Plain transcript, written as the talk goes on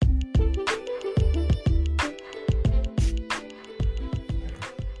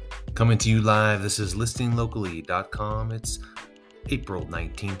Coming to you live, this is listinglocally.com. It's April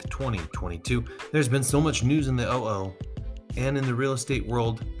 19th, 2022. There's been so much news in the OO and in the real estate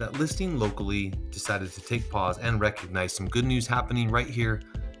world that Listing Locally decided to take pause and recognize some good news happening right here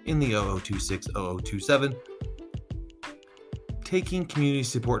in the 0026, 0027. Taking community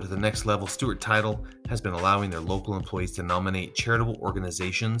support to the next level, Stewart Title has been allowing their local employees to nominate charitable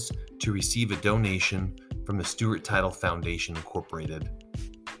organizations to receive a donation from the Stewart Title Foundation Incorporated.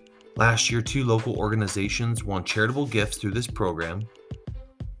 Last year, 2 local organizations won charitable gifts through this program.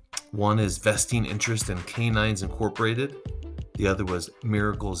 One is Vesting Interest in Canines Incorporated. The other was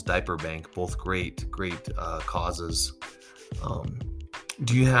Miracles Diaper Bank. Both great causes.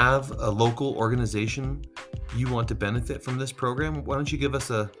 Do you have a local organization you want to benefit from this program? Why don't you give us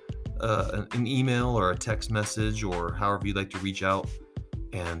an email or a text message or however you'd like to reach out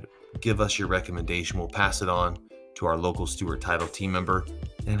and give us your recommendation. We'll pass it on to our local Stewart Title team member.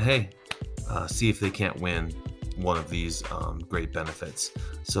 And hey, see if they can't win one of these great benefits.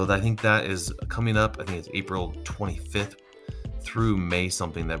 So I think that is coming up. I think it's April 25th through May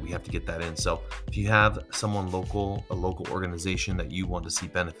something that we have to get that in. So if you have someone local, a local organization that you want to see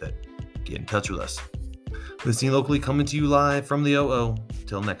benefit, get in touch with us. Listing Locally coming to you live from the OO.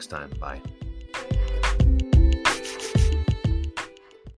 Till next time, bye.